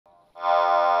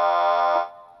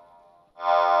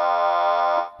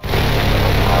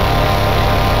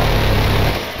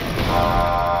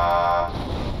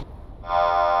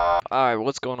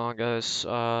guys,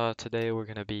 today we're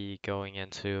gonna be going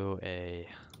into a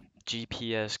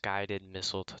GPS guided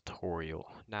missile tutorial.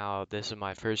 Now, this is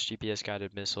my first GPS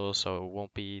guided missile, so it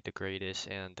won't be the greatest,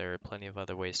 and there are plenty of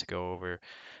other ways to go over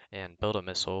and build a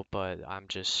missile, but I'm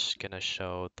just gonna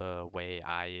show the way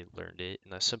I learned it in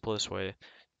the simplest way,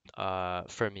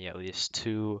 for me at least,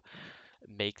 to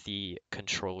make the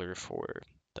controller for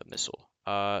the missile.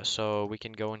 So we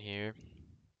can go in here.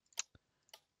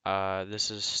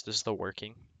 This is the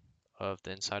working of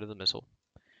the inside of the missile.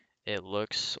 It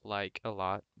looks like a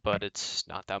lot, but it's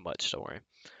not that much, don't worry.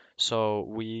 So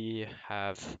we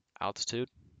have altitude,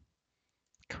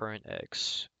 current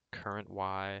X, current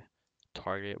Y,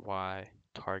 target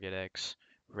X,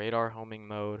 radar homing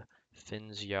mode,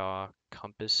 fins yaw,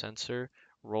 compass sensor,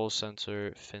 roll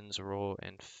sensor, fins roll,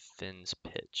 and fins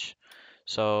pitch.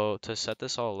 So to set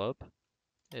this all up,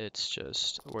 it's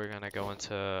just, we're gonna go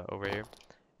into over here,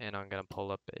 and I'm gonna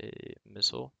pull up a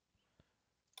missile.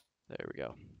 There we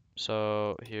go.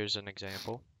 So here's an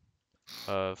example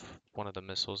of one of the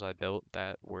missiles I built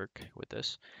that work with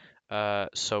this.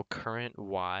 So current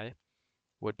Y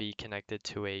would be connected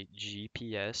to a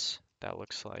GPS that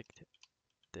looks like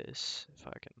this. If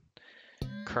I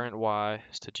can, current Y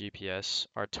is to GPS.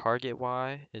 Our target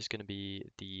Y is going to be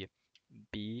the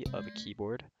B of a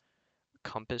keyboard.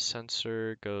 Compass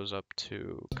sensor goes up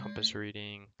to compass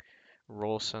reading.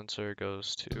 Roll sensor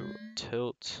goes to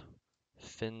tilt.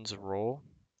 Fins roll.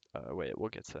 Wait, we'll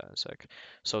get to that in a sec.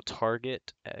 So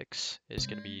target X is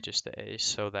going to be just the A,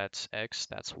 so that's X,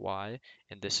 that's Y,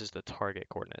 and this is the target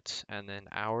coordinates. And then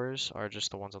ours are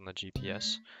just the ones on the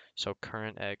GPS. So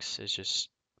current X is just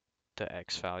the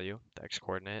X value, the X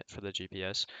coordinate for the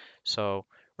GPS. So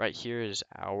right here is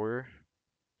our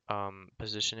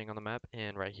positioning on the map,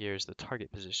 and right here is the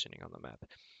target positioning on the map.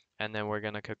 And then we're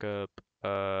going to cook up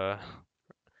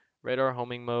radar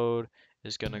homing mode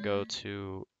is going to go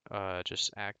to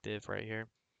just active right here.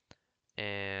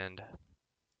 And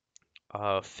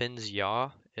fins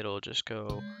yaw, it'll just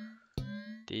go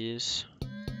these,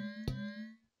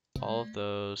 all of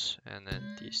those, and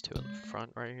then these two in the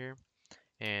front right here.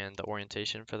 And the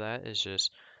orientation for that is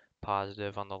just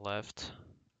positive on the left.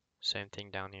 Same thing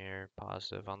down here,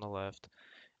 positive on the left.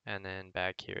 And then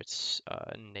back here, it's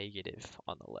negative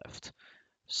on the left.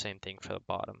 Same thing for the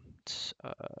bottom. It's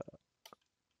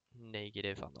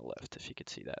negative on the left, if you could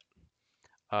see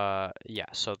that. Yeah,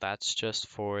 so that's just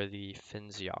for the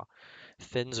fins yaw.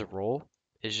 Fins roll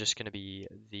is just going to be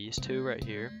these two right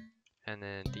here, and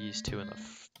then these two in the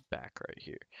back right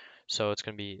here. So it's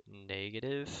going to be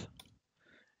negative,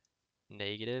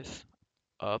 negative,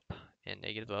 up, and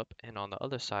negative up, and on the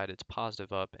other side it's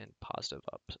positive up and positive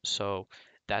up. So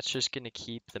that's just going to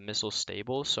keep the missile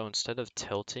stable. So instead of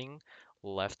tilting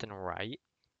left and right,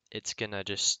 it's going to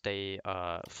just stay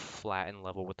flat and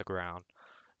level with the ground.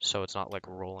 So it's not like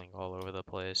rolling all over the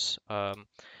place.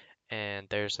 And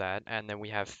there's that. And then we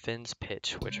have fins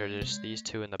pitch, which are just these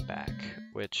two in the back,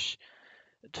 which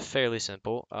fairly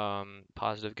simple.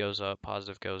 Positive goes up,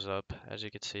 as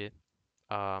you can see.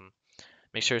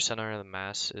 Make sure center of the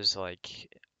mass is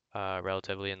like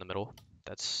relatively in the middle.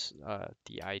 That's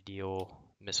the ideal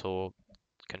missile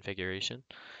configuration.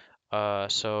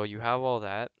 So you have all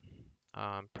that.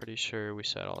 I'm pretty sure we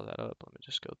set all that up. Let me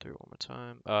just go through it one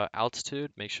more time. Altitude,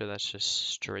 make sure that's just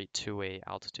straight to a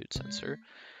altitude sensor.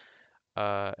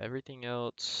 Everything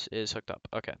else is hooked up.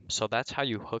 Okay, so that's how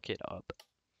you hook it up.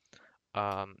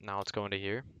 Now let's go into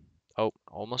here. Oh,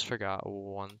 almost forgot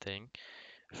one thing.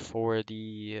 For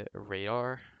the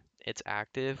radar, it's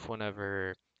active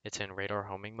whenever it's in radar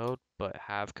homing mode, but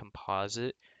have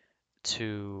composite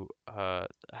to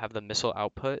have the missile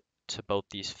output to both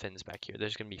these fins back here.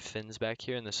 There's going to be fins back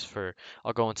here, and this is for,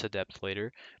 I'll go into depth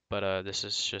later, but this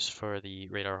is just for the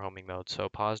radar homing mode. So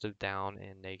positive down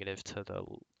and negative to the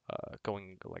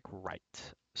going like right.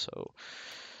 So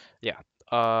yeah,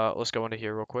 let's go into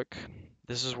here real quick.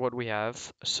 This is what we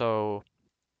have. So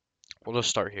we'll just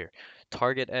start here.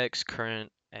 Target X,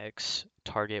 current X,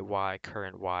 target Y,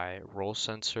 current Y, roll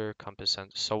sensor, compass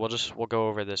sensor. So we'll go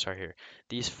over this right here.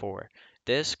 These four.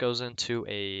 This goes into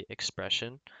a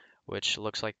expression which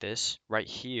looks like this. Right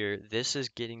here, this is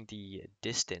getting the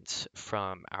distance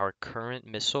from our current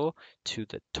missile to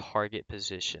the target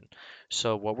position.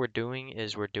 So what we're doing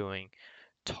is we're doing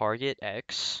target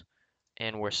X,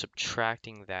 and we're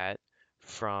subtracting that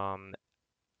from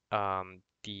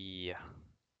the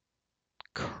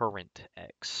current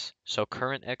X. So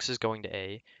current X is going to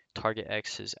A, target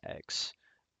X is X,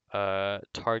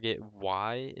 target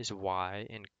Y is Y,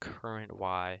 and current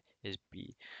Y is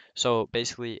B. So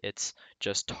basically it's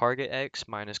just target X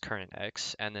minus current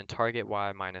X, and then target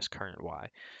Y minus current Y.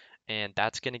 and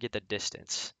that's going to get the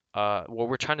distance. What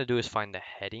we're trying to do is find the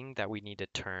heading that we need to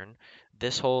turn.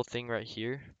 This whole thing right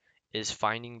here is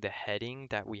finding the heading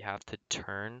that we have to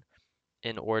turn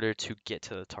in order to get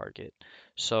to the target.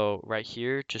 So right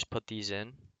here, just put these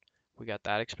in. We got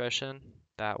that expression,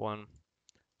 that one,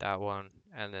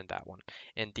 and then that one.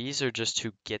 And these are just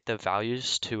to get the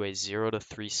values to a 0 to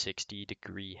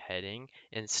 360-degree heading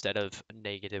instead of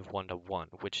negative 1 to 1,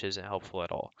 which isn't helpful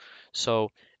at all. So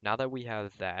now that we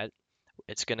have that,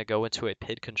 it's going to go into a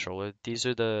PID controller. These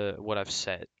are what I've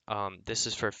set. This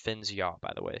is for fins yaw,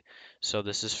 by the way. So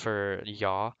this is for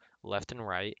yaw, left and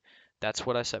right. That's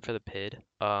what I set for the PID.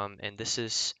 And this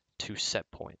is to set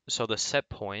point. So the set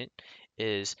point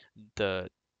is the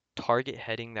target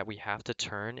heading that we have to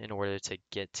turn in order to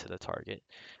get to the target.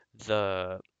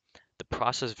 The the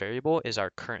process variable is our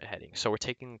current heading. So we're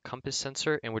taking compass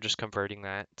sensor and we're just converting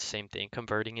that same thing,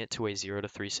 converting it to a 0 to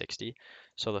 360.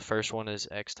 So the first one is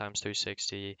x times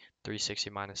 360, 360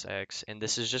 minus x, and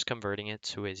this is just converting it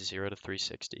to a 0 to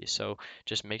 360. So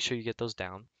just make sure you get those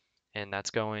down. And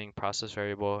that's going process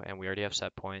variable, and we already have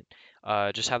set point.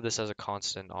 Just have this as a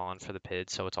constant on for the PID,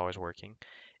 so it's always working.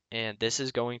 And this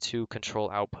is going to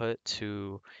control output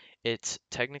to, it's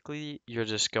technically you're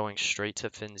just going straight to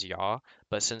fins yaw,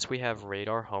 but since we have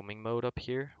radar homing mode up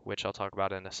here, which I'll talk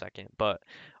about in a second, but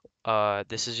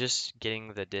this is just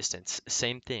getting the distance.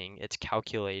 Same thing, it's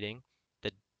calculating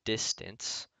the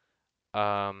distance,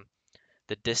 um,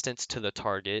 the distance to the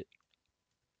target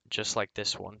just like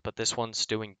this one, but this one's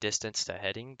doing distance to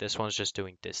heading. This one's just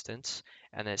doing distance,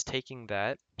 and it's taking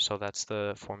that. So that's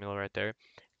the formula right there,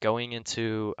 going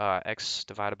into x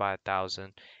divided by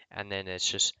 1,000, and then it's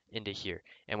just into here.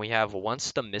 And we have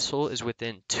once the missile is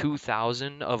within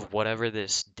 2,000 of whatever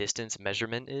this distance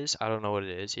measurement is. I don't know what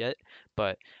it is yet,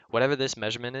 but whatever this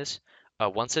measurement is,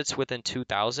 once it's within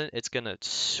 2,000, it's gonna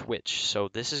switch. So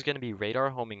this is gonna be radar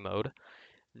homing mode.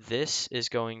 This is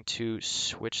going to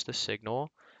switch the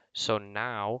signal. So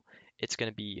now it's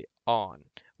going to be on,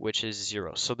 which is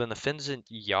 0. So then the fins and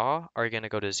yaw are going to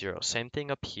go to 0. Same thing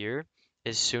up here.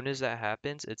 As soon as that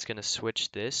happens, it's going to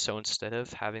switch this. So instead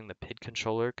of having the PID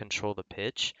controller control the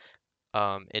pitch,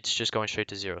 it's just going straight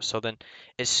to 0. So then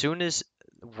as soon as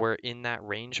we're in that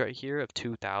range right here of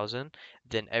 2,000,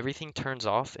 then everything turns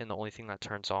off, and the only thing that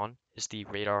turns on is the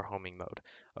radar homing mode.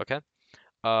 Okay?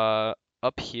 Uh,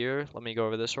 Up here, let me go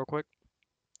over this real quick.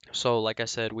 So like I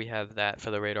said, we have that for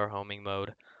the radar homing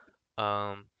mode.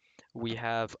 Um, we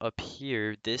have up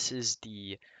here, this is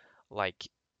like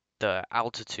the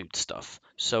altitude stuff.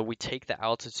 So we take the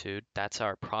altitude, that's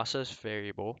our process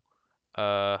variable,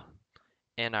 uh,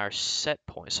 and our set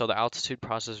point. So the altitude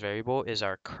process variable is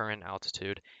our current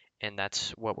altitude, and that's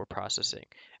what we're processing.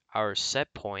 Our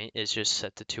set point is just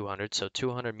set to 200, so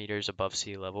 200 meters above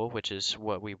sea level, which is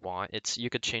what we want. You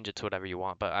could change it to whatever you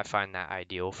want, but I find that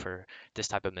ideal for this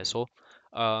type of missile.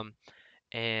 Um,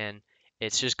 and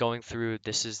it's just going through,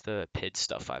 this is the PID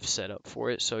stuff I've set up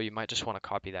for it, so you might just want to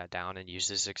copy that down and use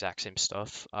this exact same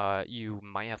stuff. You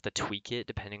might have to tweak it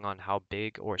depending on how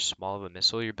big or small of a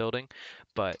missile you're building,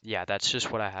 but yeah, that's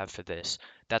just what I have for this.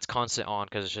 That's constant on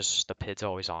because it's just the PID's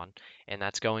always on, and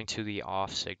that's going to the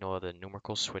off signal of the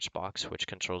numerical switch box, which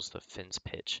controls the fin's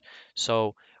pitch.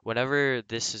 So whenever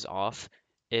this is off,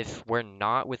 if we're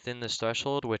not within this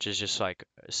threshold, which is just like,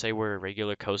 say we're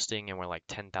regular coasting and we're like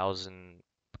 10,000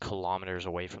 kilometers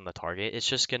away from the target, it's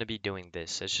just going to be doing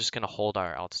this. It's just going to hold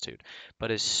our altitude.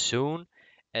 But as soon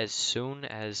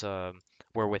as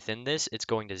we're within this, it's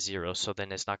going to 0. So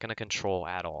then it's not going to control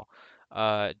at all.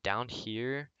 Down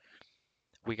here,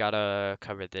 we gotta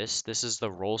cover this. This is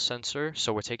the roll sensor.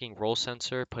 So we're taking roll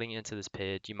sensor, putting it into this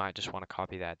PID. You might just want to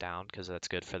copy that down because that's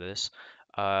good for this.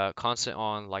 Constant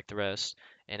on like the rest,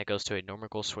 and it goes to a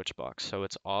numerical switch box. So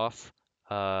it's off.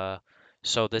 Uh,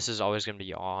 so this is always going to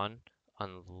be on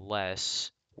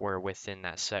unless we're within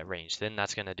that set range. Then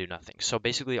that's going to do nothing. So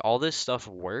basically all this stuff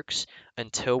works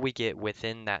until we get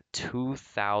within that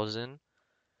 2000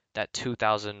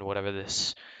 whatever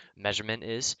this measurement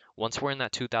is. Once we're in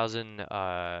that 2000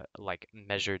 like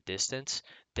measured distance,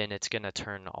 then it's going to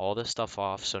turn all this stuff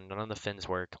off, so none of the fins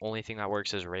work. Only thing that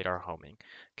works is radar homing.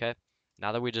 Okay,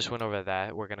 now that we just went over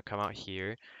that, we're going to come out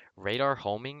here. Radar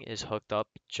homing is hooked up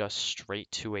just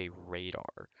straight to a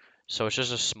radar, so it's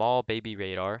just a small baby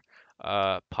radar.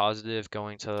 Positive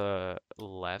going to the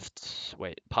left,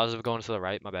 wait, positive going to the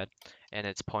right, my bad, and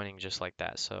it's pointing just like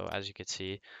that. So as you can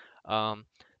see, um,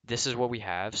 this is what we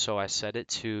have. So I set it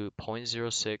to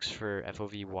 0.06 for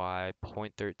FOVY,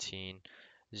 0.13,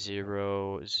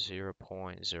 0,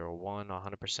 0.01,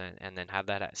 100%, and then have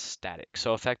that at static.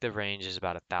 So effective range is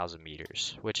about 1,000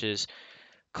 meters, which is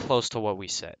close to what we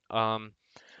set.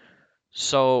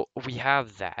 So we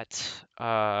have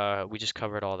that. We just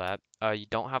covered all that. You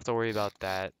don't have to worry about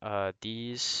that. I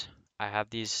have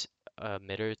these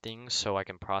emitter things so I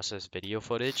can process video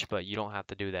footage, but you don't have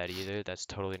to do that either. That's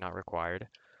totally not required.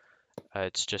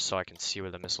 It's just so I can see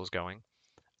where the missile's going.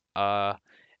 Uh,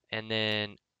 and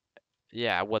then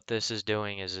yeah, what this is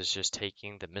doing is it's just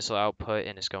taking the missile output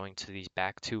and it's going to these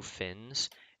back two fins.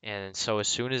 And so as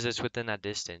soon as it's within that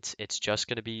distance, it's just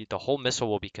going to be the whole missile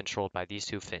will be controlled by these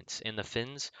two fins. And the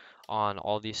fins on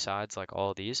all these sides, like all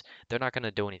of these, they're not going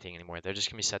to do anything anymore. They're just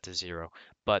going to be set to 0.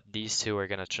 But these two are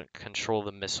going to control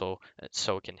the missile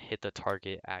so it can hit the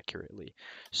target accurately.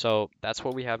 So that's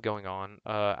what we have going on.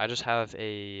 I just have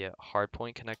a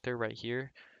hardpoint connector right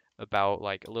here, about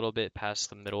like a little bit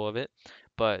past the middle of it,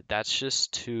 but that's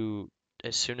just to,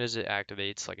 as soon as it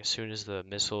activates, like as soon as the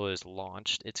missile is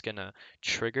launched, it's gonna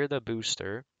trigger the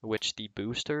booster, which the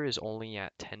booster is only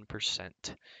at 10%.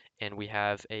 And we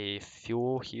have a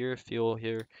fuel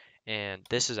here, and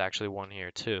this is actually one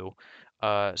here too.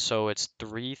 So it's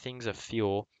 3 things of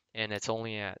fuel, and it's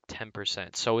only at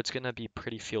 10%. So it's gonna be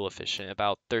pretty fuel efficient,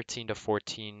 about 13 to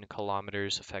 14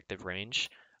 kilometers effective range.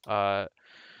 Uh,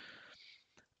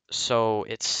 so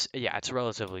it's, yeah, it's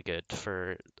relatively good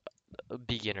for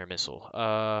beginner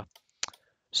missile.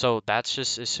 So that's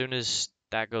just, as soon as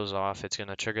that goes off, it's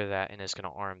gonna trigger that and it's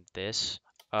gonna arm this.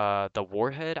 The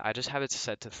warhead, I just have it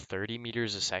set to 30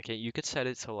 meters a second. You could set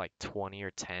it to like 20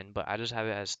 or 10, but I just have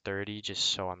it as 30 just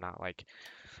so I'm not like,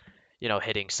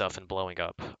 hitting stuff and blowing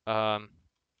up.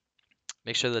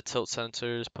 Make sure the tilt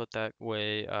sensors put that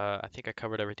way. I think I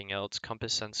covered everything else.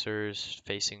 Compass sensors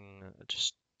facing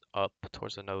just up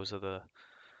towards the nose of the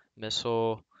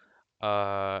missile.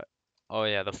 Uh, oh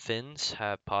yeah, the fins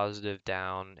have positive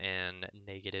down and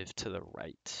negative to the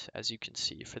right, as you can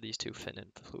see for these two fin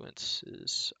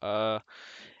influences.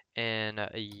 And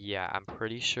yeah, I'm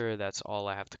pretty sure that's all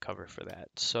I have to cover for that.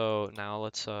 So now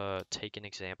let's take an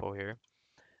example here.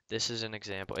 This is an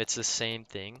example. It's the same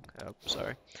thing. Oh,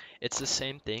 sorry. It's the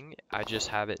same thing. I just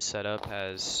have it set up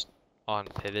as on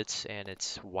pivots and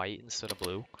it's white instead of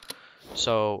blue.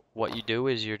 So what you do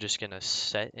is you're just going to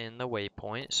set in the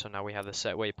waypoint. So now we have the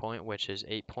set waypoint, which is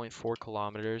 8.4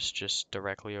 kilometers, just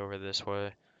directly over this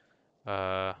way.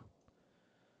 Uh,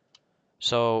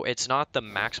 so it's not the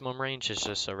maximum range, it's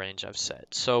just a range I've set.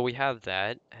 So we have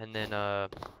that, and then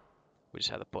we just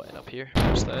have the button up here.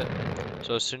 Press that.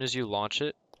 So as soon as you launch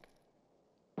it,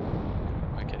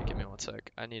 okay, give me one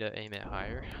sec. I need to aim it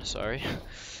higher. Sorry.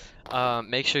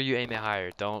 Make sure you aim it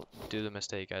higher. Don't do the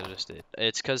mistake I just did.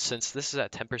 It's because since this is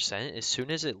at 10%, as soon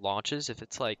as it launches, if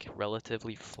it's like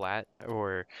relatively flat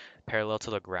or parallel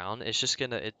to the ground, it's just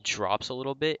gonna, it drops a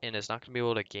little bit and it's not gonna be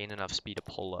able to gain enough speed to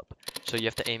pull up. So you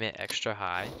have to aim it extra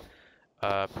high.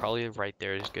 Probably right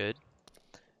there is good.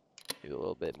 Maybe a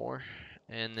little bit more.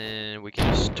 And then we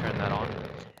can just turn that on.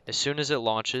 As soon as it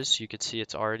launches, you can see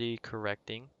it's already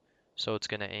correcting. So it's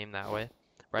gonna aim that way.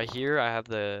 Right here, I have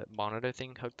the monitor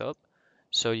thing hooked up.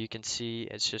 So you can see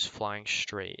it's just flying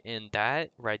straight. And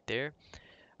that right there,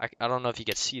 I don't know if you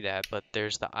can see that, but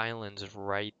there's the islands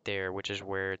right there, which is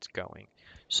where it's going.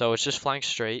 So it's just flying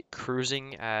straight,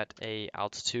 cruising at a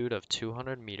altitude of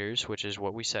 200 meters, which is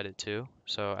what we set it to.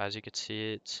 So as you can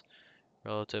see, it's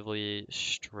relatively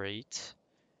straight,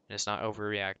 and it's not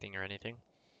overreacting or anything.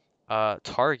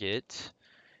 Target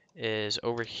is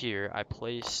over here. I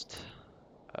placed,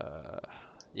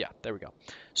 yeah, there we go.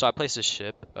 So I placed a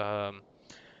ship.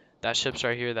 That ship's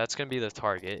right here. That's going to be the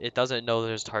target. It doesn't know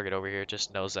there's a target over here. It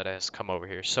just knows that it has come over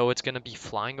here. So it's going to be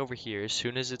flying over here as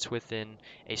soon as it's within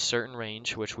a certain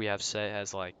range, which we have set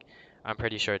as like, I'm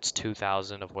pretty sure it's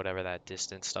 2,000 of whatever that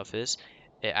distance stuff is.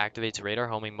 It activates radar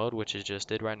homing mode, which it just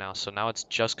did right now. So now it's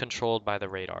just controlled by the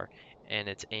radar, and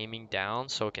it's aiming down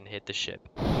so it can hit the ship.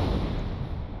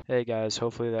 Hey guys,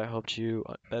 hopefully that helped you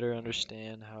better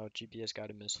understand how GPS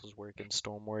guided missiles work in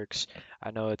Stormworks.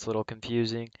 I know it's a little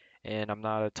confusing and I'm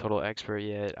not a total expert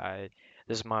yet.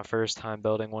 This is my first time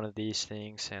building one of these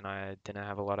things and I didn't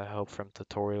have a lot of help from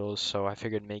tutorials, so I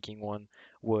figured making one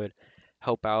would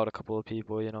help out a couple of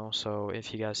people, So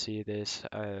if you guys see this,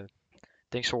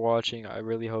 thanks for watching. I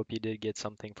really hope you did get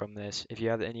something from this. If you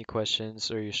have any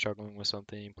questions or you're struggling with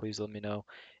something, please let me know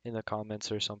in the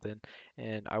comments or something,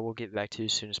 and I will get back to you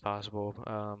as soon as possible.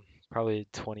 Probably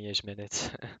 20-ish minutes.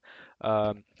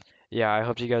 um, yeah, I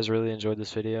hope you guys really enjoyed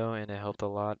this video and it helped a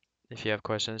lot. If you have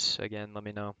questions, again, let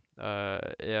me know.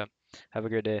 Yeah, have a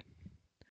great day.